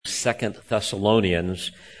2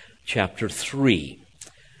 Thessalonians chapter 3.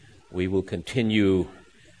 We will continue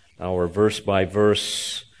our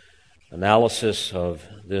verse-by-verse analysis of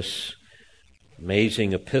this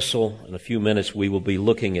amazing epistle. In a few minutes, we will be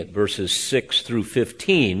looking at verses 6 through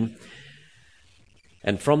 15.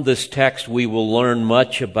 And from this text, we will learn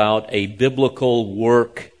much about a biblical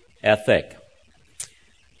work ethic.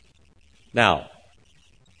 Now,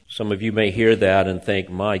 some of you may hear that and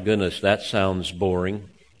think, my goodness, that sounds boring.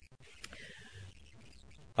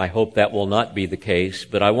 I hope that will not be the case,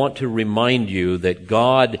 but I want to remind you that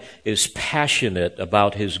God is passionate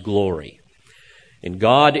about His glory. And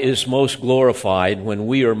God is most glorified when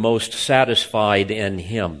we are most satisfied in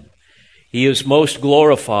Him. He is most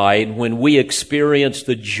glorified when we experience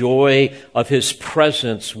the joy of His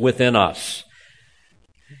presence within us.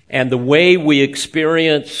 And the way we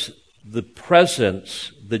experience the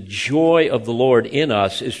presence, the joy of the Lord in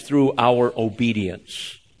us is through our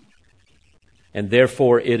obedience. And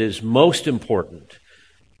therefore it is most important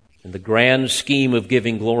in the grand scheme of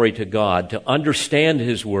giving glory to God to understand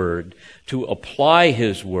His Word, to apply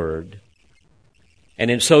His Word. And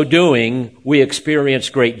in so doing, we experience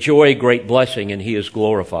great joy, great blessing, and He is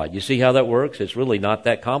glorified. You see how that works? It's really not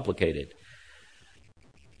that complicated.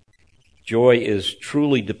 Joy is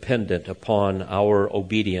truly dependent upon our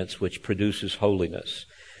obedience, which produces holiness.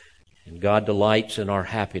 And God delights in our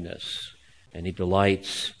happiness, and He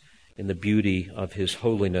delights in the beauty of His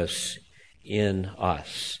holiness in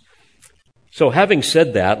us. So having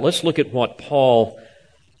said that, let's look at what Paul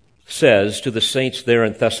says to the saints there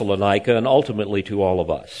in Thessalonica and ultimately to all of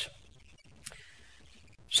us.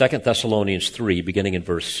 2 Thessalonians 3, beginning in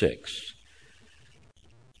verse 6.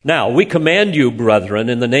 Now, we command you, brethren,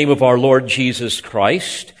 in the name of our Lord Jesus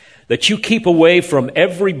Christ, that you keep away from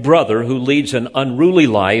every brother who leads an unruly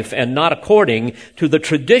life and not according to the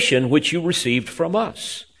tradition which you received from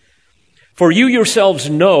us. For you yourselves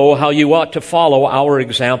know how you ought to follow our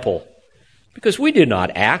example, because we did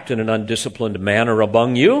not act in an undisciplined manner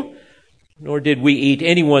among you, nor did we eat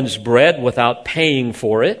anyone's bread without paying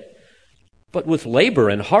for it, but with labor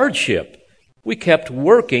and hardship we kept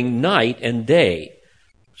working night and day,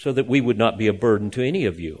 so that we would not be a burden to any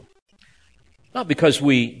of you. Not because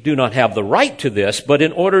we do not have the right to this, but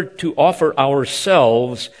in order to offer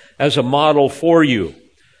ourselves as a model for you,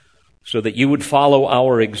 so that you would follow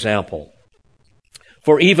our example.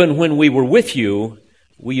 For even when we were with you,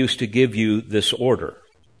 we used to give you this order.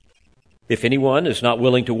 If anyone is not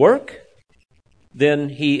willing to work, then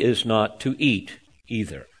he is not to eat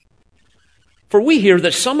either. For we hear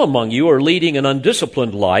that some among you are leading an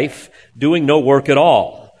undisciplined life, doing no work at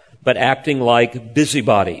all, but acting like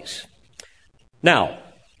busybodies. Now,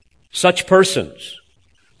 such persons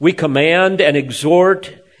we command and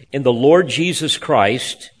exhort in the Lord Jesus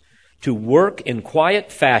Christ to work in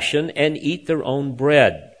quiet fashion and eat their own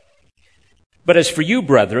bread. But as for you,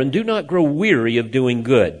 brethren, do not grow weary of doing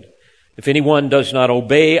good. If anyone does not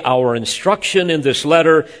obey our instruction in this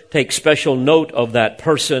letter, take special note of that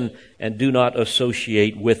person and do not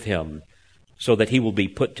associate with him, so that he will be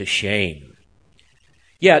put to shame.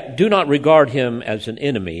 Yet do not regard him as an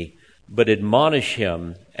enemy, but admonish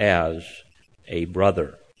him as a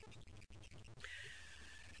brother.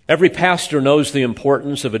 Every pastor knows the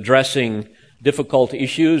importance of addressing difficult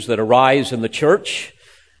issues that arise in the church,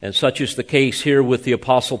 and such is the case here with the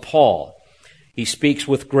Apostle Paul. He speaks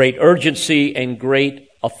with great urgency and great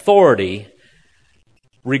authority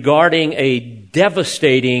regarding a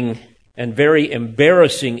devastating and very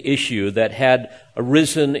embarrassing issue that had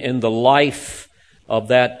arisen in the life of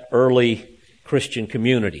that early Christian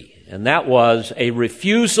community. And that was a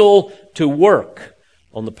refusal to work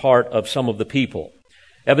on the part of some of the people.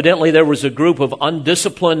 Evidently, there was a group of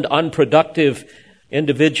undisciplined, unproductive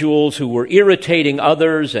individuals who were irritating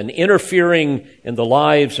others and interfering in the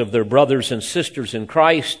lives of their brothers and sisters in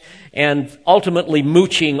Christ and ultimately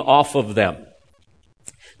mooching off of them.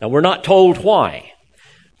 Now, we're not told why.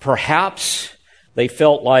 Perhaps they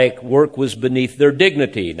felt like work was beneath their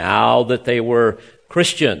dignity now that they were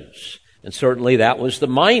Christians. And certainly that was the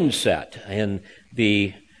mindset in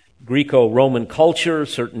the Greco-Roman culture.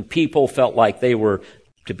 Certain people felt like they were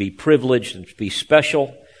to be privileged and to be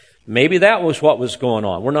special. Maybe that was what was going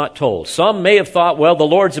on. We're not told. Some may have thought, well, the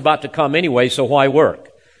Lord's about to come anyway, so why work?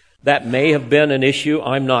 That may have been an issue.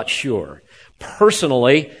 I'm not sure.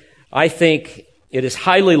 Personally, I think it is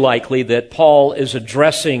highly likely that Paul is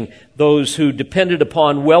addressing those who depended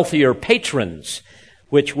upon wealthier patrons,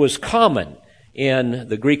 which was common in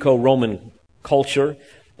the Greco-Roman culture.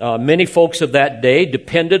 Many folks of that day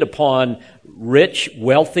depended upon rich,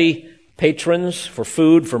 wealthy patrons for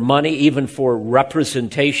food, for money, even for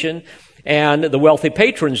representation. And the wealthy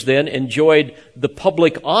patrons then enjoyed the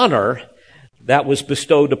public honor that was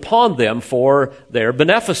bestowed upon them for their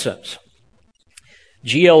beneficence.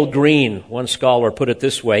 G.L. Green, one scholar, put it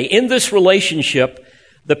this way: in this relationship,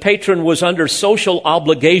 the patron was under social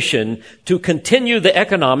obligation to continue the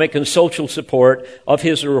economic and social support of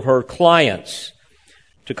his or her clients.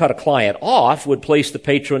 To cut a client off would place the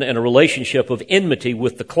patron in a relationship of enmity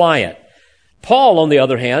with the client. Paul, on the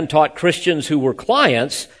other hand, taught Christians who were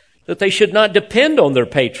clients that they should not depend on their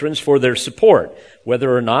patrons for their support,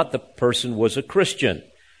 whether or not the person was a Christian.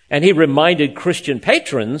 And he reminded Christian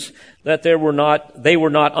patrons that they were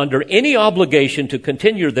not under any obligation to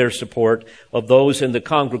continue their support of those in the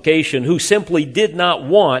congregation who simply did not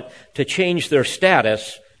want to change their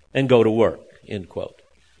status and go to work, end quote.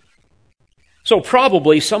 So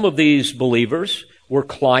probably some of these believers were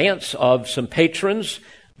clients of some patrons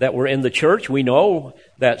that were in the church. We know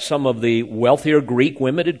that some of the wealthier Greek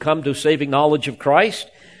women had come to saving knowledge of Christ.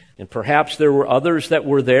 And perhaps there were others that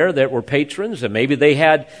were there that were patrons, and maybe they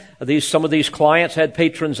had some of these clients had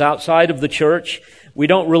patrons outside of the church. We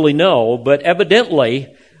don't really know, but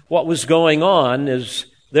evidently what was going on is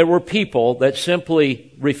there were people that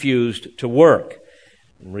simply refused to work.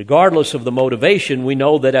 And regardless of the motivation, we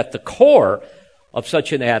know that at the core of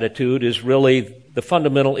such an attitude is really the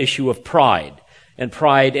fundamental issue of pride. And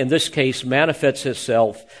pride, in this case, manifests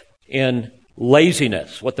itself in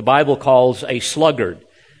laziness, what the Bible calls a sluggard.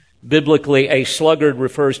 Biblically, a sluggard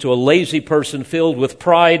refers to a lazy person filled with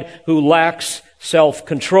pride who lacks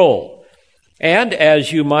self-control. And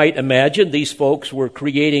as you might imagine, these folks were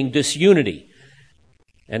creating disunity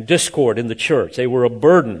and discord in the church. They were a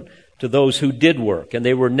burden to those who did work, and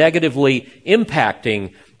they were negatively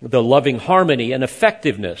impacting the loving harmony and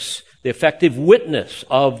effectiveness, the effective witness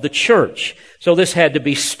of the church. So this had to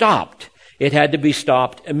be stopped. It had to be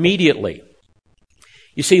stopped immediately.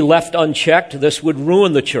 You see, left unchecked, this would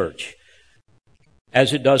ruin the church,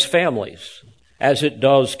 as it does families, as it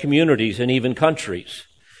does communities and even countries.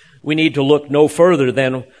 We need to look no further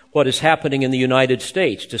than what is happening in the United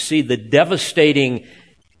States to see the devastating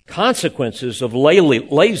consequences of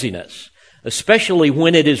laziness, especially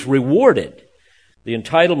when it is rewarded. The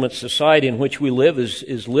entitlement society in which we live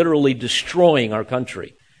is literally destroying our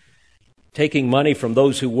country. Taking money from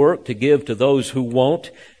those who work to give to those who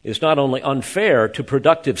won't is not only unfair to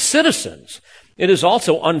productive citizens, it is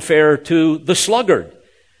also unfair to the sluggard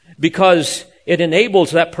because it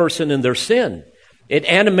enables that person in their sin. It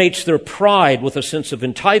animates their pride with a sense of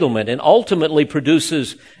entitlement and ultimately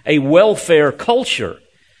produces a welfare culture.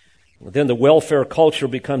 Then the welfare culture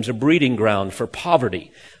becomes a breeding ground for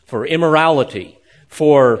poverty, for immorality,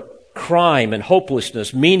 for crime and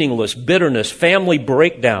hopelessness, meaningless, bitterness, family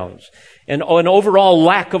breakdowns, and an overall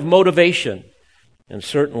lack of motivation, and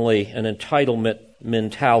certainly an entitlement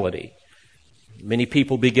mentality. Many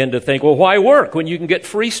people begin to think, well, why work when you can get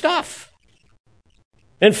free stuff?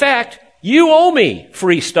 In fact, you owe me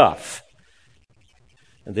free stuff.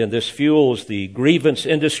 And then this fuels the grievance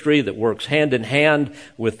industry that works hand in hand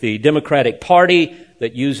with the Democratic Party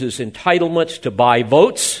that uses entitlements to buy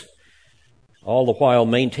votes, all the while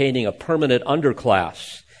maintaining a permanent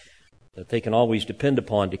underclass that they can always depend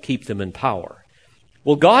upon to keep them in power.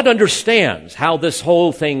 Well, God understands how this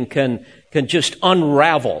whole thing can just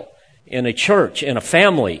unravel in a church, in a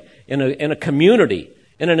family, in a community,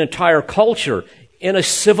 in an entire culture, in a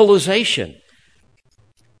civilization.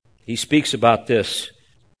 He speaks about this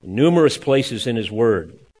in numerous places in His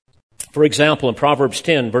Word. For example, in Proverbs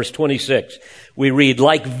 10, verse 26, we read,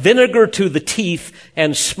 like vinegar to the teeth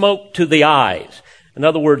and smoke to the eyes. In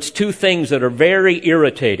other words, two things that are very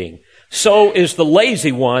irritating. So is the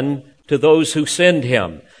lazy one to those who send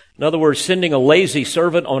him. In other words, sending a lazy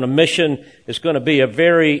servant on a mission is going to be a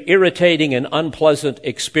very irritating and unpleasant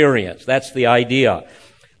experience. That's the idea.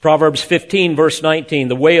 Proverbs 15, verse 19,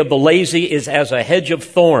 the way of the lazy is as a hedge of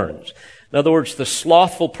thorns. In other words, the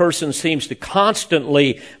slothful person seems to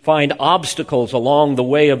constantly find obstacles along the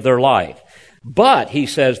way of their life. But, he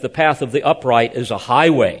says, the path of the upright is a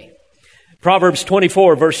highway. Proverbs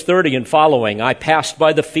 24, verse 30 and following, I passed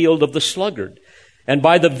by the field of the sluggard, and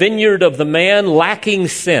by the vineyard of the man lacking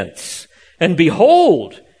sense. And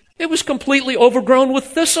behold, it was completely overgrown with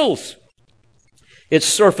thistles. Its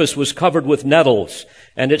surface was covered with nettles,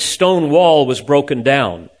 and its stone wall was broken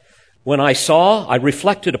down. When I saw, I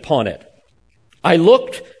reflected upon it. I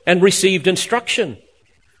looked and received instruction.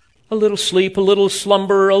 A little sleep, a little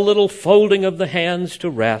slumber, a little folding of the hands to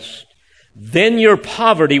rest. Then your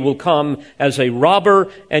poverty will come as a robber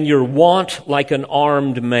and your want like an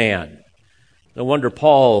armed man. No wonder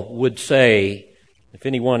Paul would say, if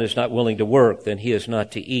anyone is not willing to work, then he is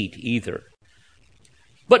not to eat either.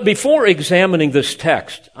 But before examining this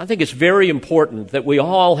text, I think it's very important that we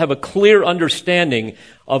all have a clear understanding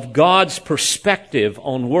of God's perspective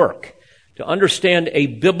on work, to understand a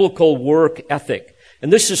biblical work ethic.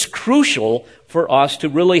 And this is crucial for us to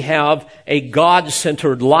really have a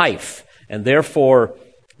God-centered life and therefore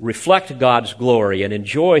reflect God's glory and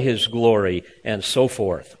enjoy His glory and so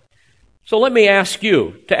forth. So let me ask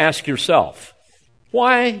you to ask yourself,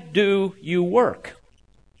 why do you work?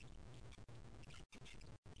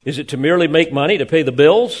 Is it to merely make money to pay the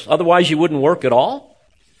bills? Otherwise you wouldn't work at all?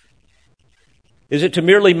 Is it to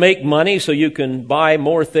merely make money so you can buy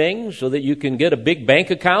more things, so that you can get a big bank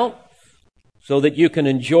account, so that you can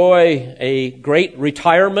enjoy a great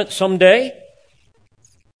retirement someday?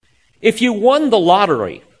 If you won the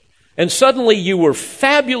lottery and suddenly you were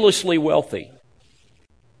fabulously wealthy,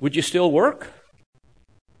 would you still work?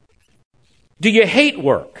 Do you hate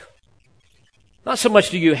work? Not so much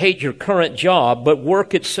do you hate your current job, but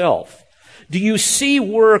work itself. Do you see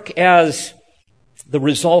work as the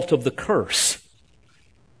result of the curse?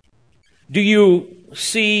 Do you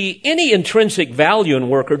see any intrinsic value in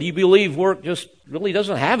work, or do you believe work just really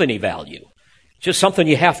doesn't have any value? It's just something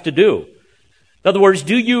you have to do. In other words,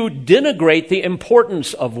 do you denigrate the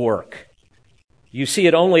importance of work? You see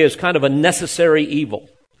it only as kind of a necessary evil,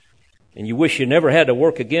 and you wish you never had to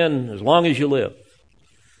work again as long as you live.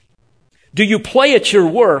 Do you play at your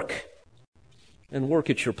work and work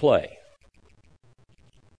at your play?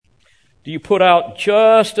 Do you put out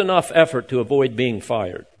just enough effort to avoid being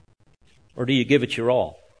fired? Or do you give it your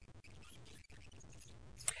all?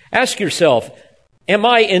 Ask yourself, am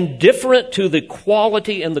I indifferent to the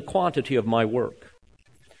quality and the quantity of my work?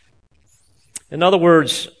 In other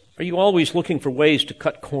words, are you always looking for ways to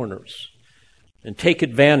cut corners and take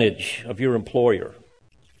advantage of your employer?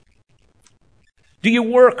 Do you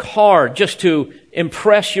work hard just to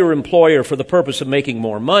impress your employer for the purpose of making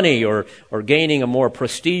more money or gaining a more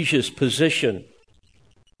prestigious position?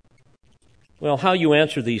 Well, how you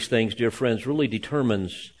answer these things, dear friends, really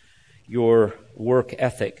determines your work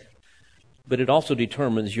ethic, but it also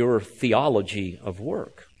determines your theology of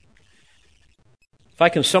work. If I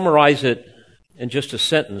can summarize it in just a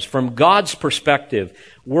sentence, from God's perspective,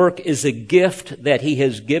 work is a gift that He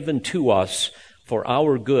has given to us for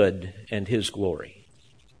our good and His glory.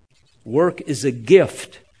 Work is a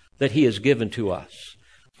gift that He has given to us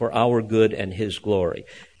for our good and His glory.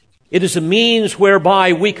 It is a means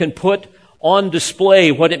whereby we can put on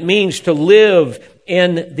display what it means to live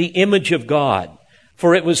in the image of God.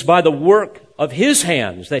 For it was by the work of His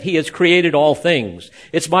hands that He has created all things.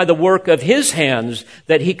 It's by the work of His hands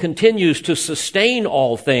that He continues to sustain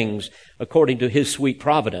all things according to His sweet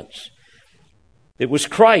providence. It was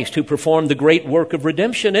Christ who performed the great work of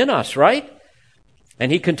redemption in us, right?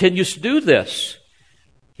 And He continues to do this.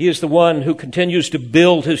 He is the one who continues to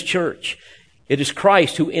build His church. It is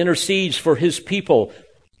Christ who intercedes for His people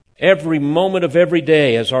every moment of every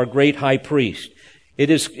day as our great high priest.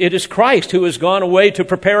 It is Christ who has gone away to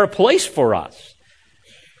prepare a place for us.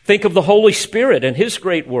 Think of the Holy Spirit and His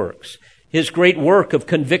great works, His great work of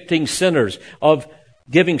convicting sinners, of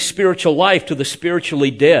giving spiritual life to the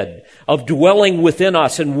spiritually dead, of dwelling within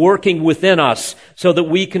us and working within us so that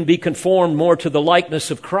we can be conformed more to the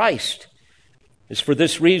likeness of Christ. It's for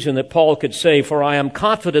this reason that Paul could say, "For I am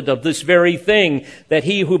confident of this very thing, that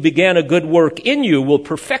He who began a good work in you will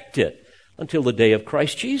perfect it until the day of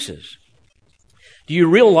Christ Jesus." Do you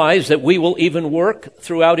realize that we will even work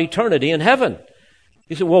throughout eternity in heaven?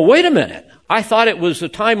 You say, well, wait a minute. I thought it was a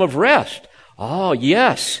time of rest. Oh,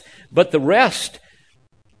 yes, but the rest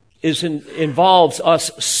involves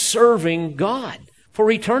us serving God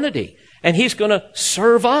for eternity, and He's going to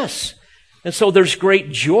serve us. And so there's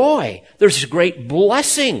great joy, there's great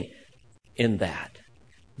blessing in that.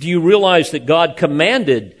 Do you realize that God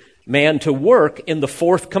commanded man to work in the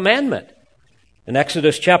fourth commandment? In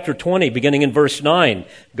Exodus chapter 20, beginning in verse 9,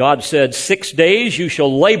 God said, 6 days you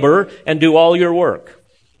shall labor and do all your work.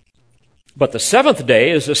 But the seventh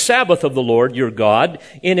day is the Sabbath of the Lord your God.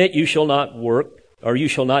 In it you shall not work, or you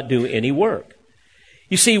shall not do any work.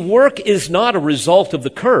 You see, work is not a result of the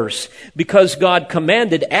curse because God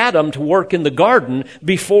commanded Adam to work in the garden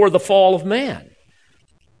before the fall of man.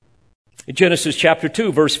 In Genesis chapter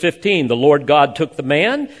 2, verse 15, the Lord God took the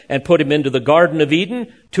man and put him into the Garden of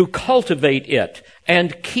Eden to cultivate it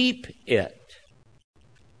and keep it.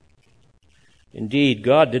 Indeed,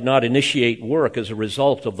 God did not initiate work as a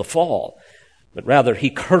result of the fall, but rather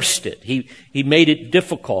He cursed it. He made it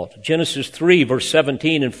difficult. Genesis 3, verse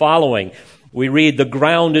 17 and following, we read, the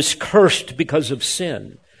ground is cursed because of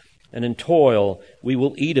sin, and in toil we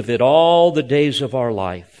will eat of it all the days of our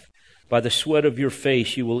life. By the sweat of your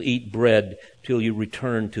face you will eat bread till you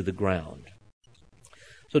return to the ground.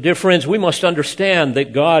 So, dear friends, we must understand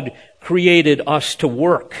that God created us to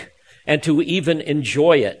work and to even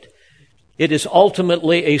enjoy it. It is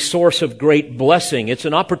ultimately a source of great blessing. It's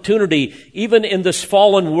an opportunity, even in this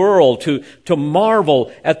fallen world, to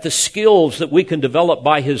marvel at the skills that we can develop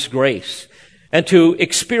by His grace and to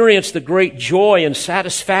experience the great joy and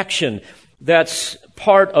satisfaction that's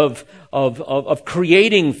part of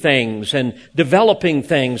creating things and developing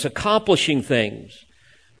things, accomplishing things.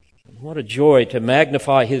 What a joy to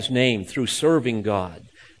magnify His name through serving God,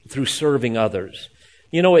 through serving others.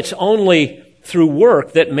 You know, it's only through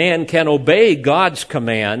work that man can obey God's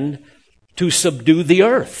command to subdue the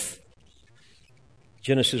earth.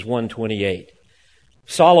 Genesis 1:28.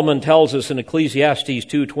 Solomon tells us in Ecclesiastes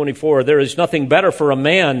 2:24, there is nothing better for a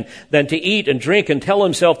man than to eat and drink and tell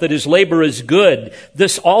himself that his labor is good.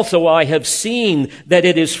 This also I have seen, that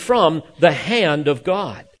it is from the hand of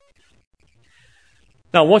God.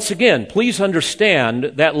 Now, once again, please understand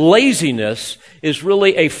that laziness is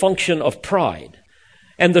really a function of pride.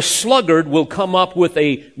 And the sluggard will come up with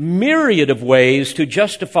a myriad of ways to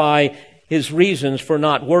justify his reasons for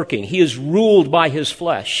not working. He is ruled by his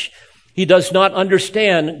flesh. He does not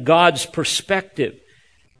understand God's perspective.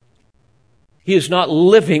 He is not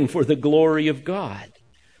living for the glory of God.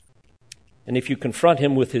 And if you confront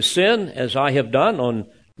him with his sin, as I have done on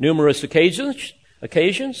numerous occasions,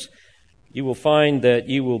 you will find that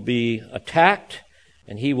you will be attacked,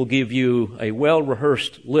 and he will give you a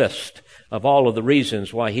well-rehearsed list of all of the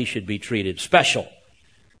reasons why he should be treated special,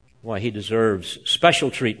 why he deserves special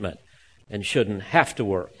treatment and shouldn't have to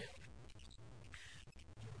work.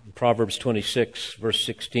 In Proverbs 26, verse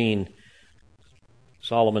 16,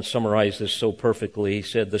 Solomon summarized this so perfectly. He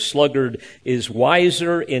said, the sluggard is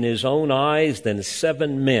wiser in his own eyes than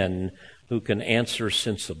 7 men who can answer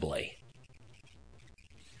sensibly.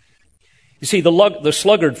 You see, the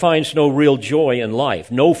sluggard finds no real joy in life,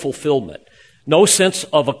 no fulfillment, no sense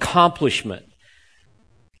of accomplishment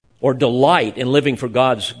or delight in living for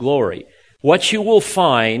God's glory. What you will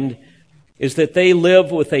find is that they live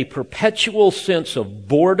with a perpetual sense of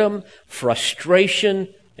boredom, frustration,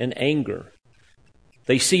 and anger.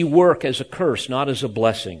 They see work as a curse, not as a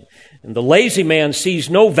blessing. And the lazy man sees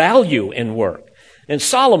no value in work. And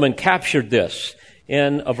Solomon captured this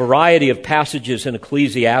in a variety of passages in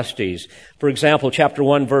Ecclesiastes. For example, chapter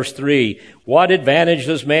 1, verse 3, what advantage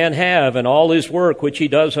does man have in all his work which he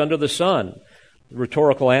does under the sun? The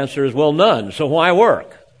rhetorical answer is, well, none, so why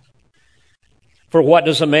work? For what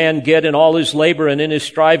does a man get in all his labor and in his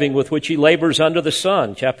striving with which he labors under the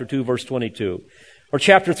sun? Chapter 2, verse 22. Or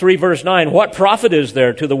chapter 3, verse 9, what profit is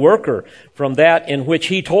there to the worker from that in which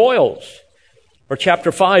he toils? Or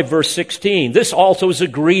chapter 5, verse 16, this also is a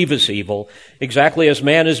grievous evil. Exactly as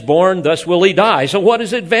man is born, thus will he die. So what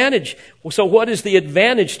is advantage? So what is the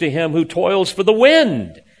advantage to him who toils for the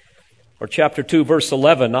wind? Or chapter 2, verse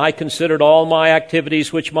 11, I considered all my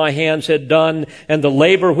activities which my hands had done, and the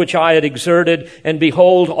labor which I had exerted, and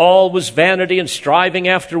behold, all was vanity and striving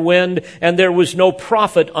after wind, and there was no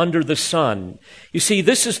profit under the sun. You see,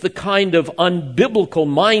 this is the kind of unbiblical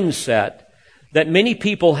mindset that many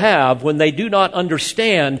people have when they do not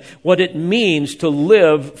understand what it means to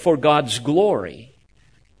live for God's glory.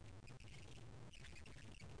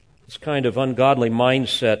 This kind of ungodly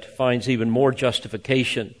mindset finds even more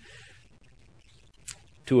justification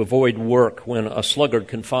to avoid work when a sluggard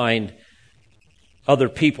can find other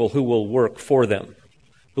people who will work for them,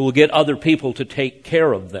 who will get other people to take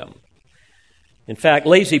care of them. In fact,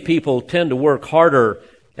 lazy people tend to work harder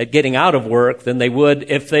at getting out of work than they would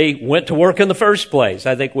if they went to work in the first place.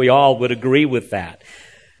 I think we all would agree with that.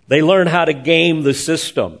 They learn how to game the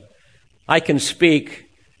system. I can speak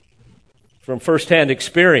from firsthand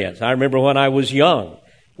experience. I remember when I was young.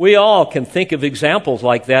 We all can think of examples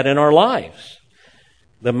like that in our lives.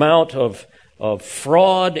 The amount of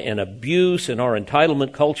fraud and abuse in our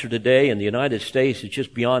entitlement culture today in the United States is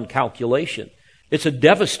just beyond calculation. It's a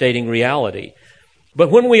devastating reality.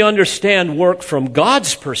 But when we understand work from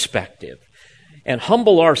God's perspective and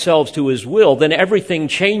humble ourselves to His will, then everything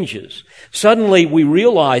changes. Suddenly we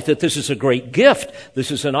realize that this is a great gift.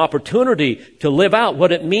 This is an opportunity to live out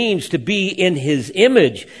what it means to be in His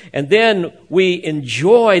image. And then we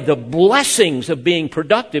enjoy the blessings of being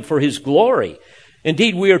productive for His glory.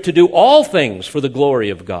 Indeed, we are to do all things for the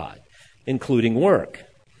glory of God, including work.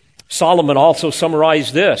 Solomon also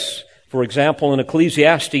summarized this. For example, in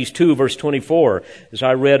Ecclesiastes 2, verse 24, as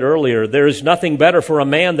I read earlier, there is nothing better for a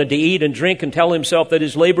man than to eat and drink and tell himself that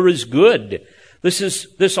his labor is good.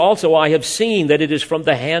 This also I have seen, that it is from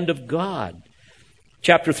the hand of God.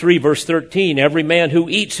 Chapter 3, verse 13, every man who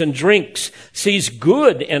eats and drinks sees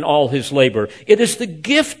good in all his labor. It is the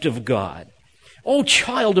gift of God. Oh,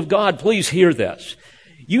 child of God, please hear this.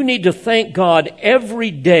 You need to thank God every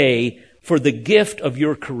day for the gift of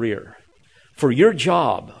your career, for your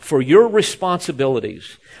job, for your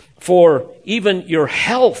responsibilities, for even your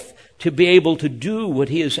health to be able to do what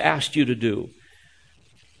He has asked you to do.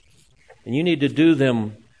 And you need to do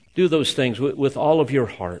those things with all of your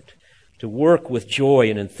heart, to work with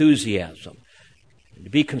joy and enthusiasm, and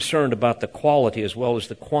to be concerned about the quality as well as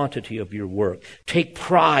the quantity of your work. Take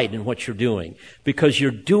pride in what you're doing because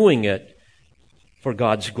you're doing it for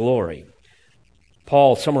God's glory.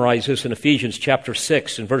 Paul summarizes this in Ephesians chapter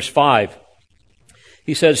 6 and verse 5.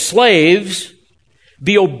 He says, "Slaves,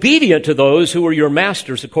 be obedient to those who are your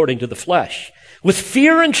masters according to the flesh, with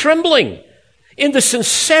fear and trembling, in the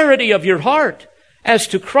sincerity of your heart, as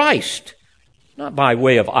to Christ, not by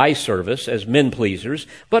way of eye service as men pleasers,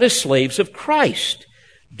 but as slaves of Christ,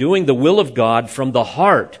 doing the will of God from the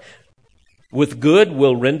heart. With good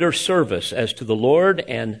will render service as to the Lord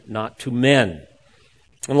and not to men."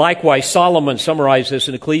 And likewise, Solomon summarized this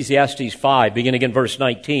in Ecclesiastes 5, beginning in verse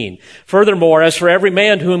 19. "Furthermore, as for every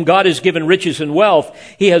man to whom God has given riches and wealth,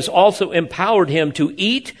 He has also empowered him to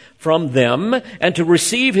eat from them and to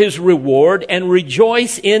receive his reward and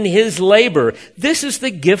rejoice in his labor. This is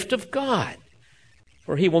the gift of God.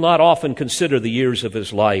 For he will not often consider the years of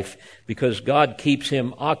his life, because God keeps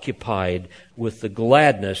him occupied with the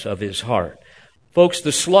gladness of his heart." Folks,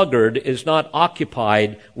 the sluggard is not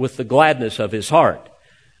occupied with the gladness of his heart.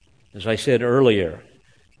 As I said earlier,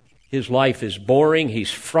 his life is boring, he's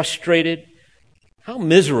frustrated. How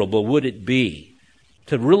miserable would it be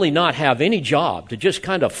to really not have any job, to just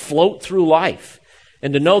kind of float through life,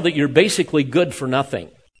 and to know that you're basically good for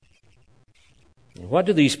nothing? What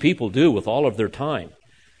do these people do with all of their time?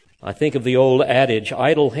 I think of the old adage,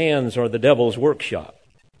 idle hands are the devil's workshop,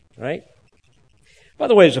 right? By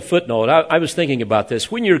the way, as a footnote, I was thinking about this.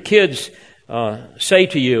 When your kids say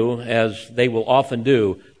to you, as they will often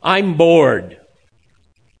do, "I'm bored,"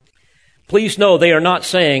 please know they are not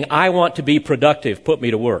saying, "I want to be productive, put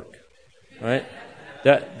me to work," right?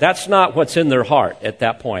 That's not what's in their heart at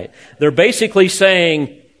that point. They're basically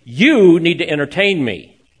saying, "You need to entertain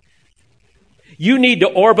me. You need to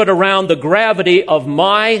orbit around the gravity of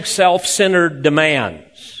my self-centered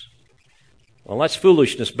demands." Well, that's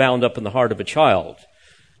foolishness bound up in the heart of a child.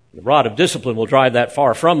 The rod of discipline will drive that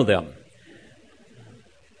far from them.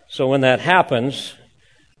 So when that happens,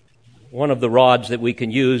 one of the rods that we can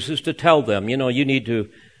use is to tell them, you need to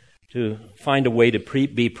find a way to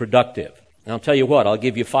be productive. And I'll tell you what, I'll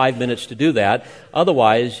give you 5 minutes to do that.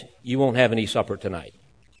 Otherwise, you won't have any supper tonight.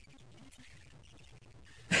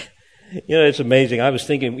 It's amazing. I was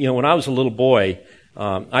thinking, when I was a little boy,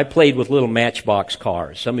 I played with little matchbox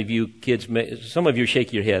cars. Some of you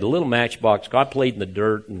shake your head. A little matchbox car. I played in the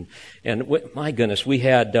dirt, and my goodness, we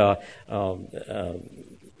had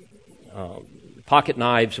pocket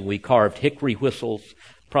knives, and we carved hickory whistles.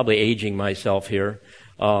 Probably aging myself here.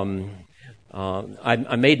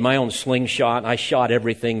 I made my own slingshot. I shot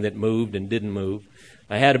everything that moved and didn't move.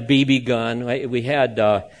 I had a BB gun. We had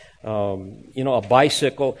a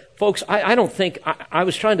bicycle. Folks, I don't think, I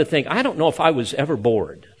was trying to think, I don't know if I was ever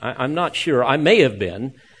bored. I'm not sure. I may have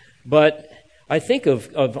been, but I think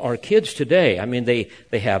of our kids today. I mean, they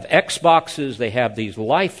have Xboxes, they have these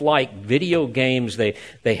lifelike video games, they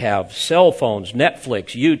have cell phones, Netflix,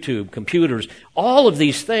 YouTube, computers, all of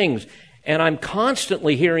these things. And I'm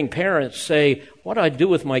constantly hearing parents say, "What do I do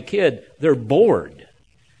with my kid?" They're bored.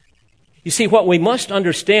 You see, what we must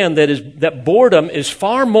understand that boredom is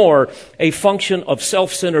far more a function of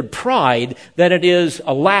self-centered pride than it is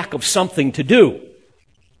a lack of something to do.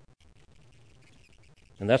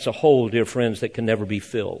 And that's a hole, dear friends, that can never be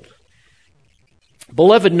filled.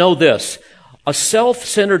 Beloved, know this. A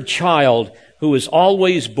self-centered child who is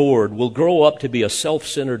always bored will grow up to be a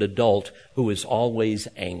self-centered adult who is always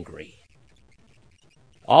angry,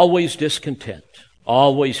 always discontent,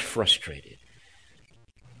 always frustrated.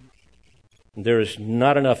 There is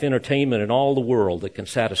not enough entertainment in all the world that can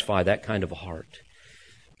satisfy that kind of a heart.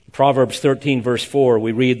 Proverbs 13, verse 4,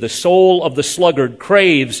 we read, "The soul of the sluggard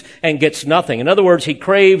craves and gets nothing." In other words, he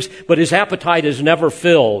craves, but his appetite is never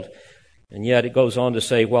filled. And yet it goes on to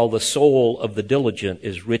say, "While the soul of the diligent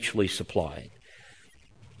is richly supplied."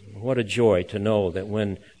 What a joy to know that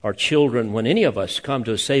when our children, when any of us come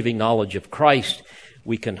to a saving knowledge of Christ,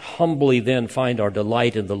 we can humbly then find our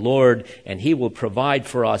delight in the Lord, and He will provide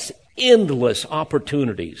for us endless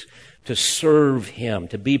opportunities to serve Him,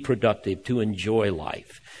 to be productive, to enjoy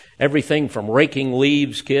life. Everything from raking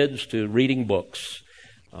leaves, kids, to reading books,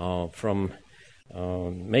 from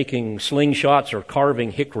making slingshots or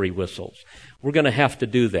carving hickory whistles. We're going to have to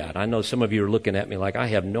do that. I know some of you are looking at me like I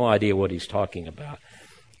have no idea what he's talking about.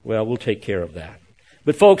 Well, we'll take care of that.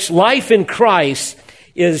 But folks, life in Christ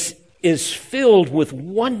is filled with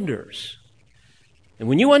wonders. And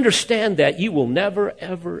when you understand that, you will never,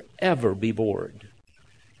 ever, ever be bored.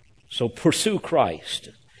 So pursue Christ.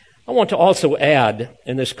 I want to also add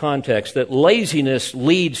in this context that laziness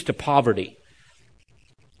leads to poverty,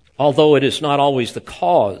 although it is not always the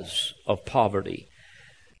cause of poverty.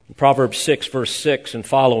 In Proverbs 6, verse 6 and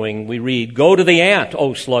following, we read, "Go to the ant,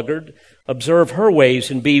 O sluggard, observe her ways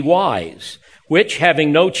and be wise, which,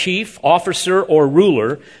 having no chief, officer, or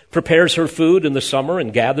ruler, prepares her food in the summer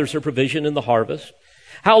and gathers her provision in the harvest.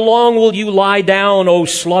 How long will you lie down, O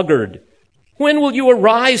sluggard? When will you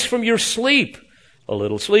arise from your sleep? A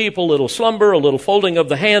little sleep, a little slumber, a little folding of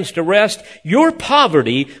the hands to rest. Your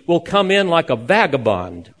poverty will come in like a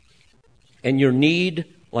vagabond, and your need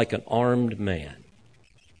like an armed man."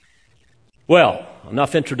 Well,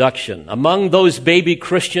 enough introduction. Among those baby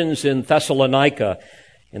Christians in Thessalonica,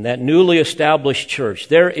 in that newly established church,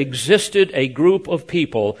 there existed a group of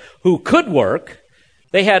people who could work.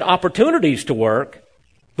 They had opportunities to work,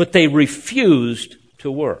 but they refused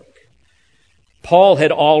to work. Paul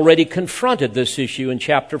had already confronted this issue in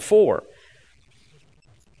chapter 4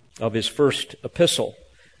 of his first epistle,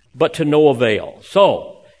 but to no avail.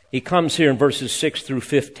 So he comes here in verses 6 through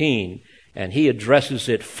 15, and he addresses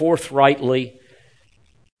it forthrightly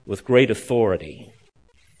with great authority.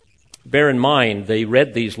 Bear in mind, they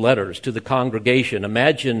read these letters to the congregation.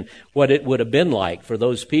 Imagine what it would have been like for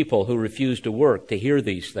those people who refused to work to hear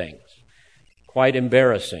these things. Quite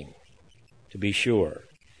embarrassing, to be sure.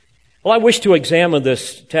 Well, I wish to examine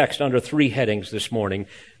this text under three headings this morning.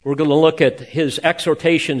 We're going to look at his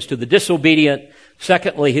exhortations to the disobedient,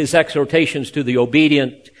 secondly, his exhortations to the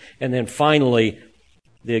obedient, and then finally,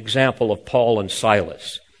 the example of Paul and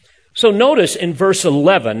Silas. So notice in verse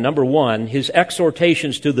 11, number 1, his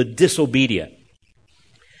exhortations to the disobedient.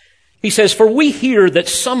 He says, "For we hear that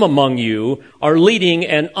some among you are leading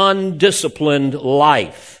an undisciplined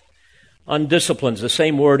life." Undisciplined, the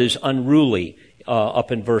same word as unruly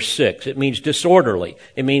up in verse 6. It means disorderly.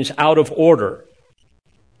 It means out of order.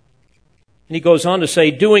 And he goes on to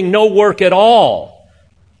say, "doing no work at all,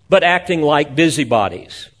 but acting like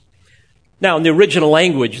busybodies." Now, in the original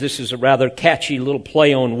language, this is a rather catchy little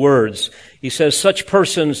play on words. He says, such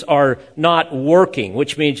persons are not working,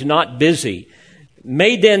 which means not busy.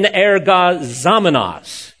 Meiden erga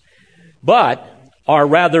zamenas, but are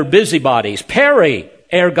rather busybodies. Peri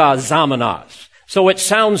erga zamenas. So it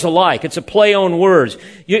sounds alike. It's a play on words.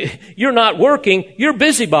 You're not working, you're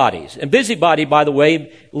busybodies. And busybody, by the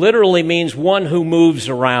way, literally means one who moves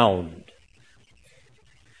around.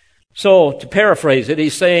 So, to paraphrase it,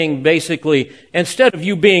 he's saying basically, instead of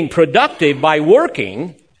you being productive by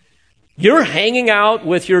working, you're hanging out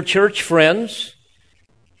with your church friends,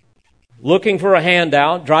 looking for a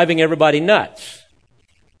handout, driving everybody nuts.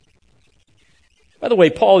 By the way,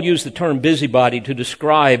 Paul used the term busybody to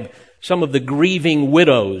describe some of the grieving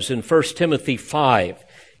widows in 1 Timothy 5.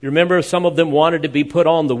 You remember some of them wanted to be put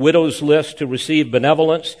on the widows list to receive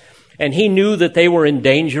benevolence. And he knew that they were in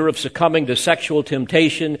danger of succumbing to sexual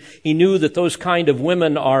temptation. He knew that those kind of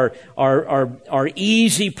women are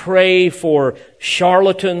easy prey for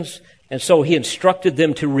charlatans. And so he instructed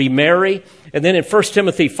them to remarry. And then in 1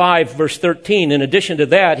 Timothy 5, verse 13, in addition to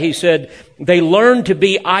that, he said, they learned to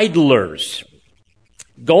be idlers,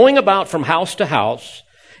 going about from house to house,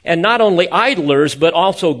 and not only idlers, but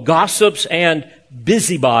also gossips and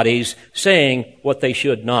busybodies, saying what they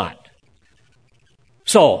should not.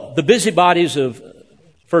 So, the busybodies of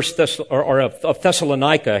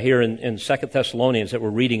Thessalonica here in 2 Thessalonians that we're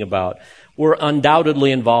reading about were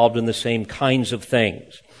undoubtedly involved in the same kinds of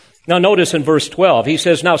things. Now notice in verse 12, he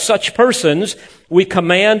says, "Now such persons we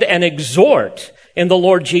command and exhort in the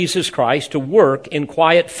Lord Jesus Christ to work in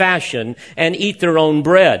quiet fashion and eat their own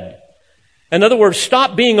bread." In other words,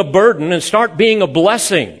 stop being a burden and start being a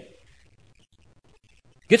blessing.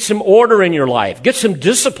 Get some order in your life. Get some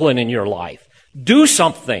discipline in your life. Do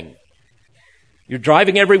something. You're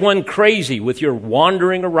driving everyone crazy with your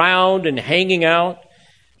wandering around and hanging out.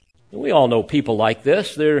 We all know people like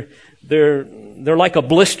this. They're like a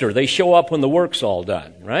blister. They show up when the work's all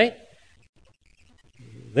done, right?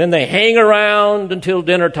 Then they hang around until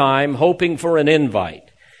dinner time, hoping for an invite.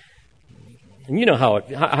 And you know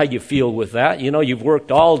how you feel with that. You know, you've worked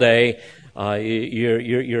all day.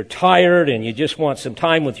 You're tired, and you just want some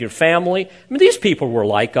time with your family. I mean, these people were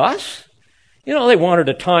like us. You know, they wanted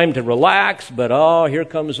a time to relax, but here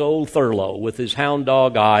comes old Thurlow with his hound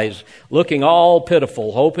dog eyes, looking all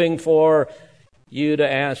pitiful, hoping for you to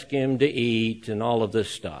ask him to eat and all of this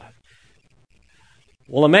stuff.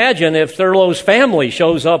 Well, imagine if Thurlow's family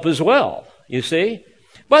shows up as well, you see.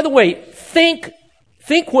 By the way, think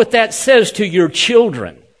what that says to your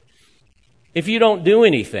children if you don't do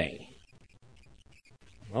anything.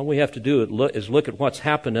 All we have to do is look at what's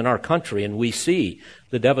happened in our country, and we see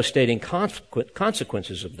the devastating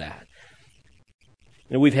consequences of that.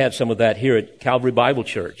 And we've had some of that here at Calvary Bible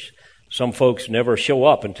Church. Some folks never show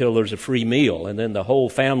up until there's a free meal, and then the whole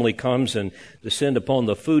family comes and descend upon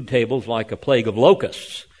the food tables like a plague of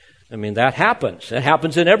locusts. I mean, that happens. It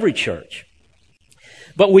happens in every church.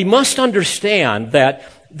 But we must understand that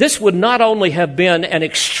this would not only have been an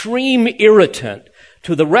extreme irritant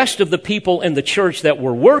to the rest of the people in the church that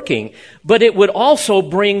were working, but it would also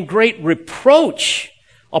bring great reproach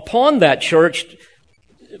upon that church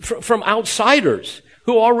from outsiders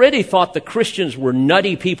who already thought the Christians were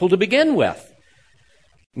nutty people to begin with.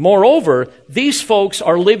 Moreover, these folks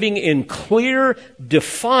are living in clear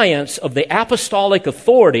defiance of the apostolic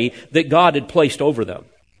authority that God had placed over them.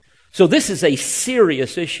 So this is a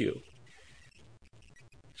serious issue.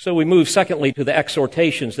 So we move secondly to the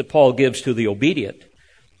exhortations that Paul gives to the obedient,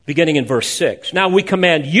 beginning in verse 6. Now we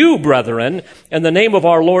command you, brethren, in the name of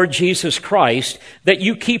our Lord Jesus Christ, that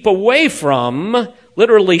you keep away from,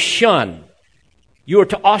 literally shun. You are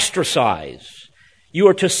to ostracize. You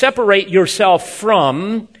are to separate yourself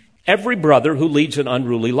from every brother who leads an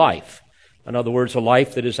unruly life. In other words, a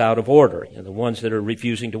life that is out of order, the ones that are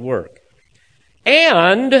refusing to work.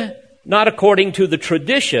 And not according to the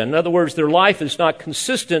tradition. In other words, their life is not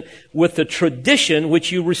consistent with the tradition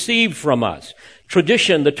which you received from us.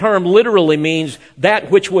 Tradition, the term literally means that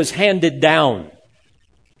which was handed down.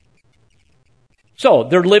 So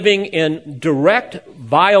they're living in direct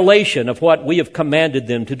violation of what we have commanded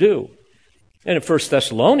them to do. And in 1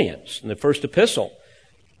 Thessalonians, in the first epistle,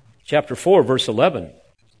 chapter 4, verse 11,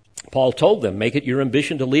 Paul told them, make it your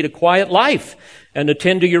ambition to lead a quiet life and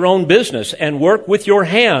attend to your own business and work with your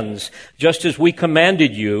hands, just as we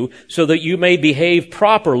commanded you, so that you may behave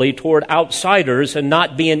properly toward outsiders and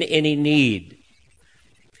not be in any need.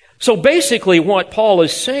 So basically what Paul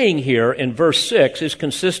is saying here in verse 6 is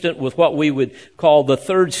consistent with what we would call the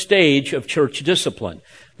third stage of church discipline.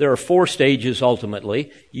 There are 4 stages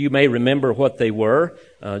ultimately. You may remember what they were.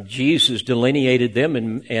 Jesus delineated them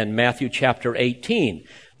in Matthew chapter 18.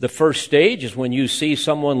 The first stage is when you see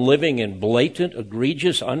someone living in blatant,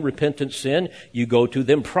 egregious, unrepentant sin, you go to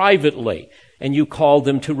them privately and you call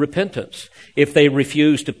them to repentance. If they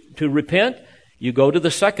refuse to repent, you go to the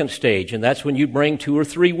second stage, and that's when you bring 2 or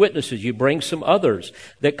 3 witnesses. You bring some others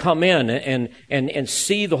that come in and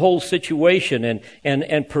see the whole situation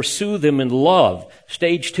and pursue them in love.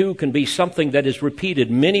 Stage 2 can be something that is repeated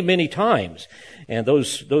many, many times. And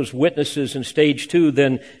those witnesses in stage 2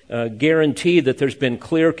 then guarantee that there's been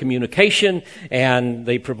clear communication, and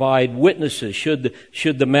they provide witnesses should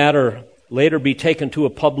the matter later be taken to a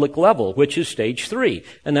public level, which is stage 3.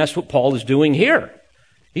 And that's what Paul is doing here.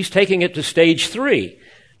 He's taking it to stage 3.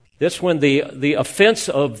 That's when the offense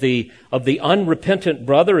of the unrepentant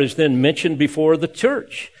brother is then mentioned before the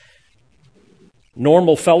church.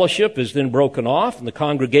 Normal fellowship is then broken off, and the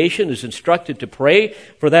congregation is instructed to pray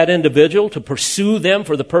for that individual, to pursue them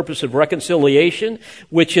for the purpose of reconciliation,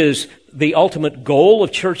 which is the ultimate goal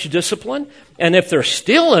of church discipline. And if they're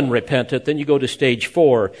still unrepentant, then you go to stage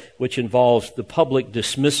 4, which involves the public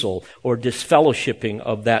dismissal or disfellowshipping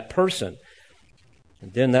of that person.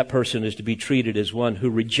 And then that person is to be treated as one who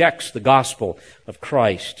rejects the gospel of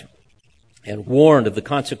Christ and warned of the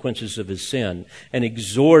consequences of his sin and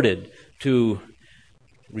exhorted to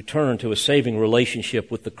return to a saving relationship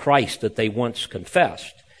with the Christ that they once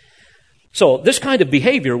confessed. So this kind of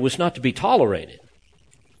behavior was not to be tolerated.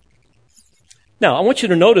 Now, I want you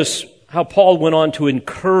to notice how Paul went on to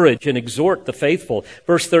encourage and exhort the faithful.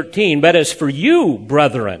 Verse 13, but as for you,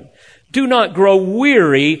 brethren, do not grow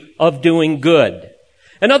weary of doing good.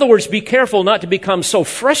 In other words, be careful not to become so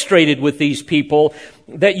frustrated with these people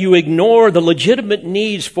that you ignore the legitimate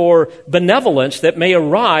needs for benevolence that may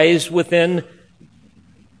arise within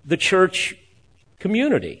the church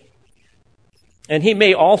community. And he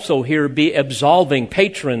may also here be absolving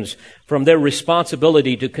patrons from their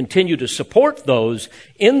responsibility to continue to support those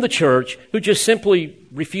in the church who just simply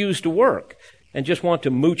refuse to work and just want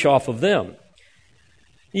to mooch off of them.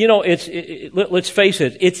 You know, let's face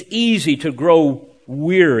it, it's easy to grow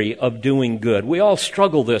weary of doing good. We all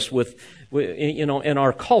struggle this with in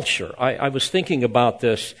our culture. I was thinking about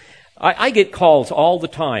this. I get calls all the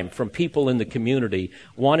time from people in the community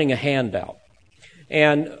wanting a handout.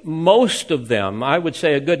 And most of them, I would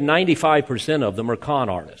say a good 95% of them are con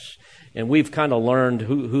artists. And we've kind of learned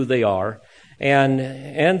who they are.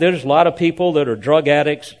 And there's a lot of people that are drug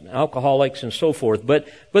addicts, alcoholics, and so forth. But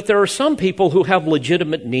there are some people who have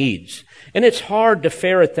legitimate needs. And it's hard to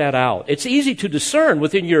ferret that out. It's easy to discern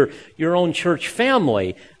within your own church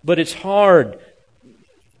family, but it's hard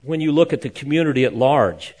when you look at the community at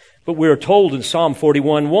large. But we are told in Psalm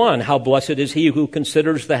 41:1, how blessed is he who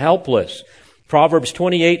considers the helpless. Proverbs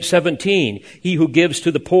 28:17, he who gives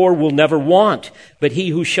to the poor will never want, but he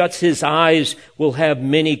who shuts his eyes will have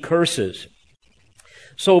many curses.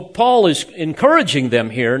 So Paul is encouraging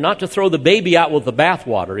them here not to throw the baby out with the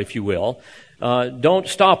bathwater, if you will. Don't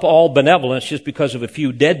stop all benevolence just because of a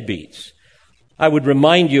few deadbeats. I would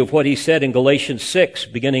remind you of what he said in Galatians 6,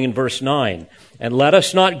 beginning in verse 9. And let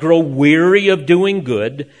us not grow weary of doing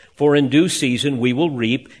good, for in due season we will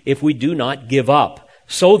reap if we do not give up.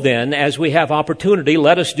 So then, as we have opportunity,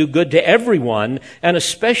 let us do good to everyone, and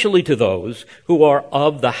especially to those who are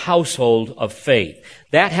of the household of faith.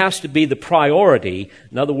 That has to be the priority.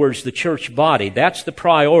 In other words, the church body. That's the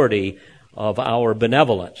priority of our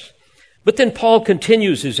benevolence. But then Paul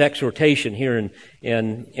continues his exhortation here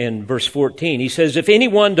in verse 14. He says, if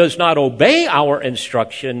anyone does not obey our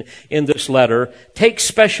instruction in this letter, take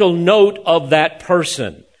special note of that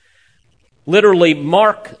person. Literally,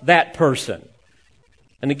 mark that person.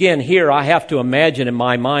 And again, here I have to imagine in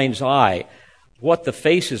my mind's eye what the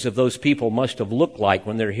faces of those people must have looked like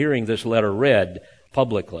when they're hearing this letter read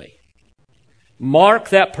publicly. Mark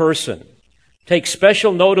that person. Take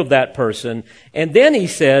special note of that person. And then he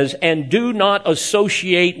says, and do not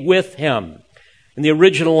associate with him. In the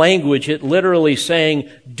original language, it literally saying,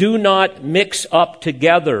 do not mix up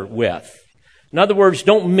together with. In other words,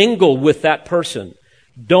 don't mingle with that person.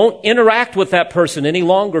 Don't interact with that person any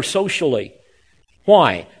longer socially.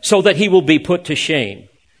 Why? So that he will be put to shame.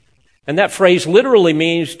 And that phrase literally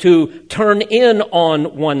means to turn in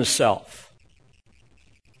on oneself.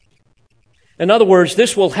 In other words,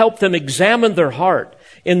 this will help them examine their heart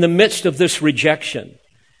in the midst of this rejection.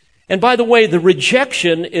 And by the way, the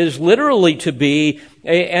rejection is literally to be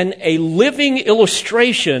a living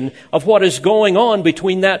illustration of what is going on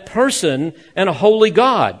between that person and a holy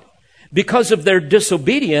God. Because of their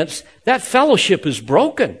disobedience, that fellowship is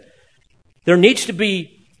broken. There needs to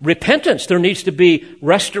be repentance. There needs to be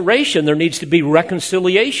restoration. There needs to be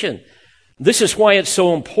reconciliation. This is why it's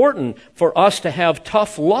so important for us to have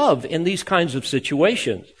tough love in these kinds of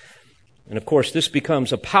situations. And of course, this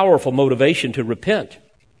becomes a powerful motivation to repent.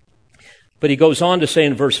 But he goes on to say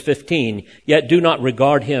in verse 15, yet do not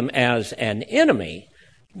regard him as an enemy,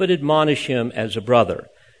 but admonish him as a brother.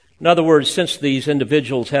 In other words, since these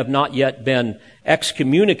individuals have not yet been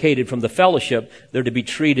excommunicated from the fellowship, they're to be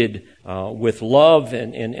treated with love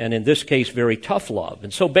and in this case, very tough love.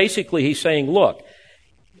 And so basically he's saying, look,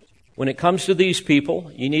 when it comes to these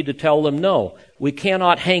people, you need to tell them, no, we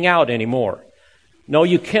cannot hang out anymore. No,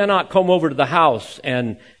 you cannot come over to the house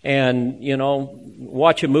and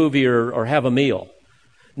watch a movie or have a meal.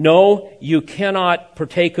 No, you cannot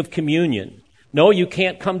partake of communion. No, you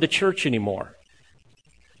can't come to church anymore.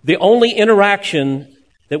 The only interaction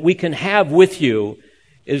that we can have with you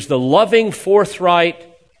is the loving, forthright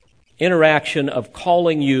interaction of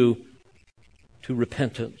calling you to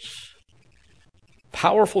repentance.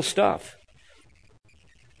 Powerful stuff.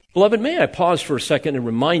 Beloved, may I pause for a second and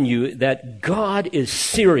remind you that God is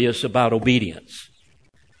serious about obedience.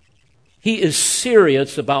 He is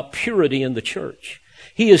serious about purity in the church.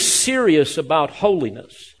 He is serious about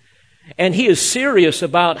holiness. And He is serious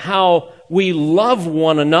about how we love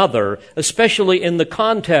one another, especially in the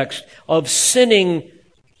context of sinning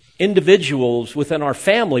individuals within our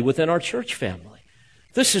family, within our church family.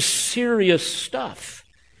 This is serious stuff.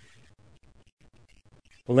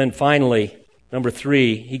 Well, then finally, number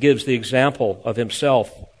 3, he gives the example of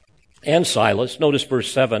himself and Silas. Notice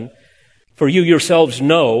verse 7. For you yourselves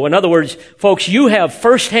know. In other words, folks, you have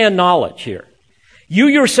firsthand knowledge here. You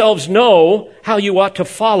yourselves know how you ought to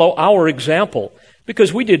follow our example,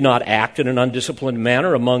 because we did not act in an undisciplined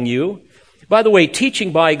manner among you. By the way,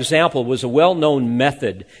 teaching by example was a well-known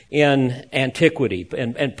method in antiquity.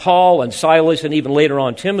 And Paul and Silas and even later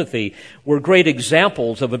on Timothy were great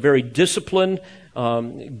examples of a very disciplined,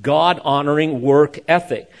 God-honoring work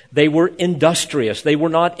ethic. They were industrious. They were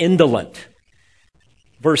not indolent.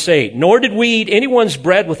 Verse 8, nor did we eat anyone's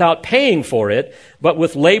bread without paying for it, but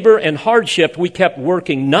with labor and hardship we kept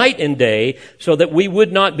working night and day so that we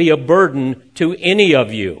would not be a burden to any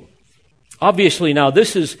of you. Obviously, now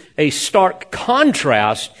this is a stark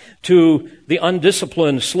contrast to the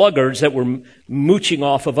undisciplined sluggards that were mooching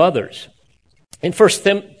off of others. In 1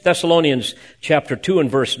 Thessalonians chapter 2 and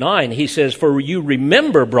verse 9, he says, "For you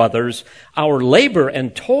remember, brothers, our labor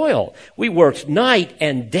and toil. We worked night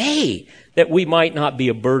and day that we might not be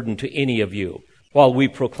a burden to any of you while we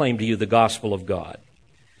proclaim to you the gospel of God."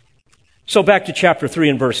 So back to chapter 3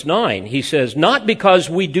 and verse 9, he says, "Not because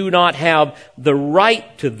we do not have the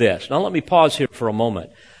right to this." Now let me pause here for a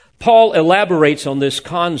moment. Paul elaborates on this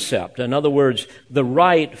concept. In other words, the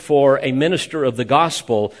right for a minister of the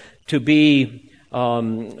gospel to be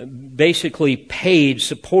basically paid,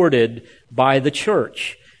 supported by the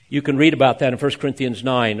church. You can read about that in 1 Corinthians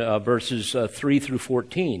 9, verses 3 through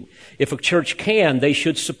 14. If a church can, they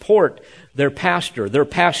should support their pastor, their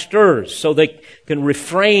pastors, so they can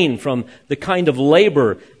refrain from the kind of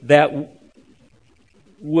labor that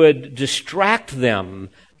would distract them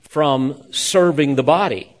from serving the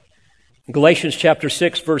body. Galatians chapter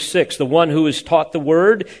 6, verse 6, "The one who is taught the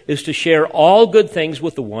word is to share all good things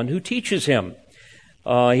with the one who teaches him."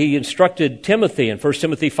 He instructed Timothy in 1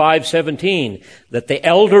 Timothy 5:17 that the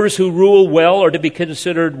elders who rule well are to be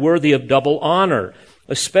considered worthy of double honor,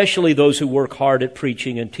 especially those who work hard at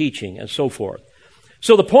preaching and teaching, and so forth.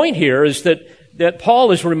 So the point here is that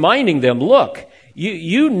Paul is reminding them, look,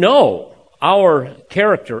 you know our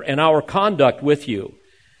character and our conduct with you.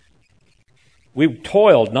 We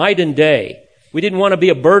toiled night and day. We didn't want to be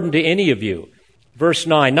a burden to any of you. Verse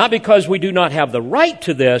 9, "Not because we do not have the right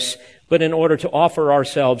to this, but in order to offer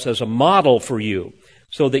ourselves as a model for you,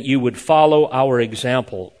 so that you would follow our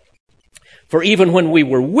example. For even when we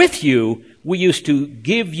were with you, we used to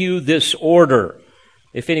give you this order.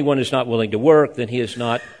 If anyone is not willing to work, then he is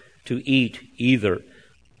not to eat either."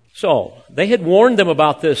 So, they had warned them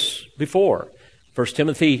about this before. 1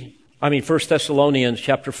 Thessalonians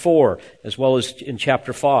chapter 4, as well as in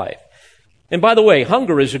chapter 5. And by the way,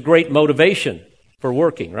 hunger is a great motivation for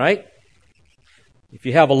working, right? If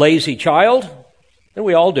you have a lazy child, and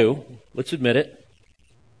we all do, let's admit it.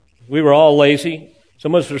 We were all lazy.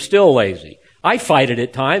 Some of us are still lazy. I fight it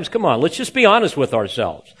at times. Come on, let's just be honest with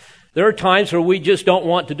ourselves. There are times where we just don't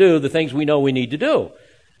want to do the things we know we need to do.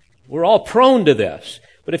 We're all prone to this.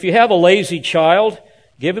 But if you have a lazy child,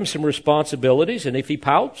 give him some responsibilities, and if he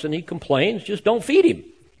pouts and he complains, just don't feed him.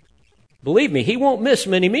 Believe me, he won't miss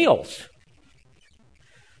many meals.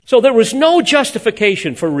 So there was no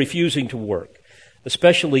justification for refusing to work,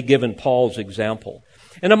 especially given Paul's example.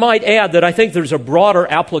 And I might add that I think there's a broader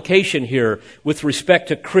application here with respect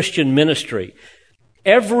to Christian ministry.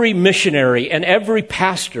 Every missionary and every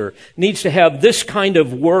pastor needs to have this kind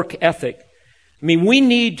of work ethic. I mean, we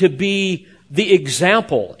need to be the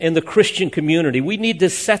example in the Christian community. We need to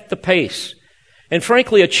set the pace. And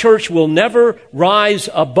frankly, a church will never rise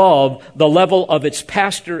above the level of its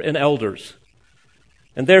pastor and elders.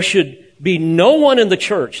 And there should be no one in the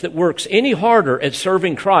church that works any harder at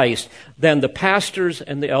serving Christ than the pastors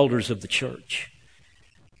and the elders of the church.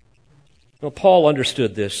 Well, Paul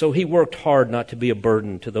understood this, so he worked hard not to be a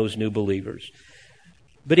burden to those new believers.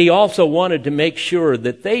 But he also wanted to make sure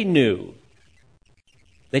that they knew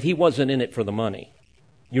that he wasn't in it for the money.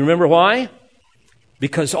 You remember why?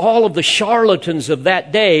 Because all of the charlatans of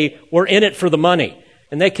that day were in it for the money.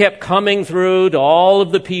 And they kept coming through to all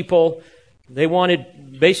of the people. They wanted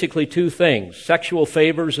basically two things: sexual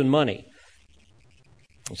favors and money.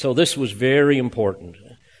 So this was very important.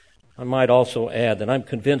 I might also add that I'm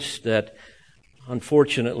convinced that,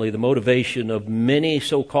 unfortunately, the motivation of many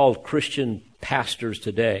so-called Christian pastors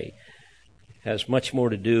today has much more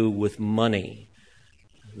to do with money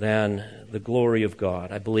than the glory of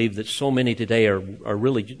God. I believe that so many today are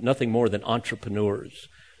really nothing more than entrepreneurs.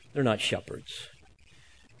 They're not shepherds.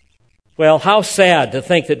 Well, how sad to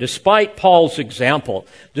think that despite Paul's example,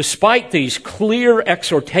 despite these clear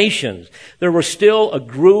exhortations, there was still a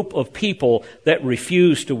group of people that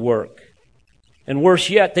refused to work. And worse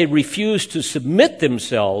yet, they refused to submit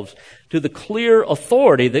themselves to the clear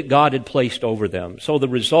authority that God had placed over them. So the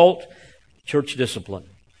result, church discipline.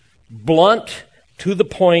 Blunt, to the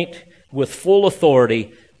point, with full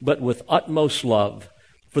authority, but with utmost love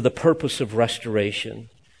for the purpose of restoration.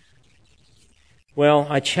 Well,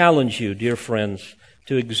 I challenge you, dear friends,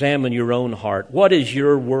 to examine your own heart. What is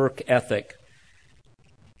your work ethic?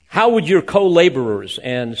 How would your co-laborers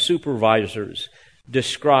and supervisors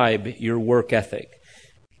describe your work ethic?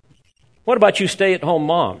 What about you stay-at-home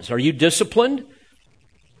moms? Are you disciplined?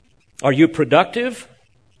 Are you productive?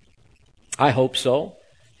 I hope so.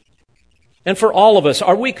 And for all of us,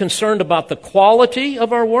 are we concerned about the quality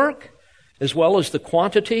of our work as well as the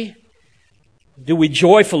quantity? Do we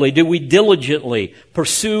joyfully, do we diligently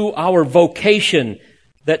pursue our vocation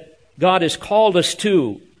that God has called us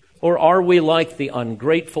to? Or are we like the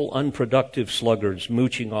ungrateful, unproductive sluggards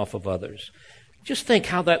mooching off of others? Just think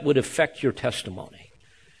how that would affect your testimony.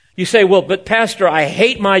 You say, well, but Pastor, I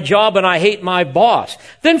hate my job and I hate my boss.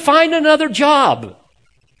 Then find another job.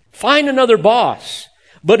 Find another boss.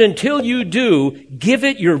 But until you do, give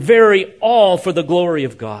it your very all for the glory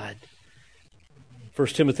of God. 1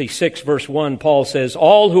 Timothy 6, verse 1, Paul says,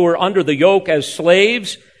 all who are under the yoke as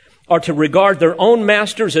slaves are to regard their own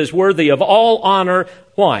masters as worthy of all honor.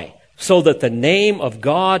 Why? So that the name of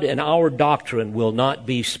God and our doctrine will not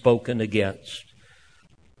be spoken against.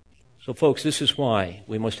 So, folks, this is why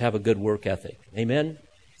we must have a good work ethic. Amen?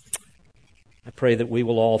 I pray that we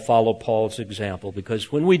will all follow Paul's example,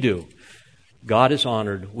 because when we do, God is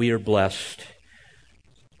honored, we are blessed,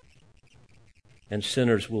 and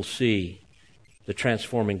sinners will see the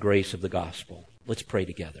transforming grace of the gospel. Let's pray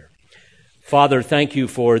together. Father, thank you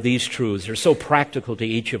for these truths. They're so practical to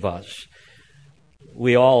each of us.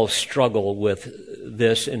 We all struggle with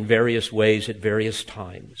this in various ways at various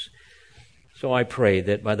times. So I pray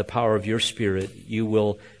that by the power of your Spirit, you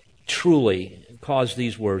will truly cause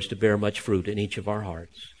these words to bear much fruit in each of our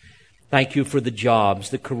hearts. Thank you for the jobs,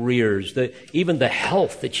 the careers, even the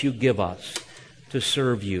health that you give us to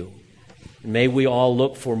serve you. May we all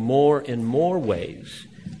look for more and more ways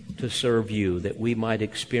to serve you, that we might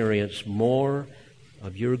experience more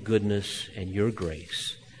of your goodness and your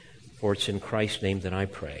grace. For it's in Christ's name that I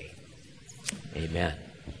pray. Amen.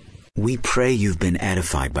 We pray you've been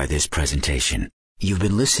edified by this presentation. You've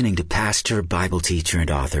been listening to pastor, Bible teacher, and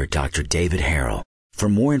author Dr. David Harrell. For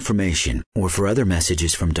more information or for other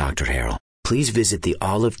messages from Dr. Harrell, please visit the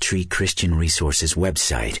Olive Tree Christian Resources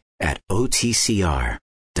website at otcr.org.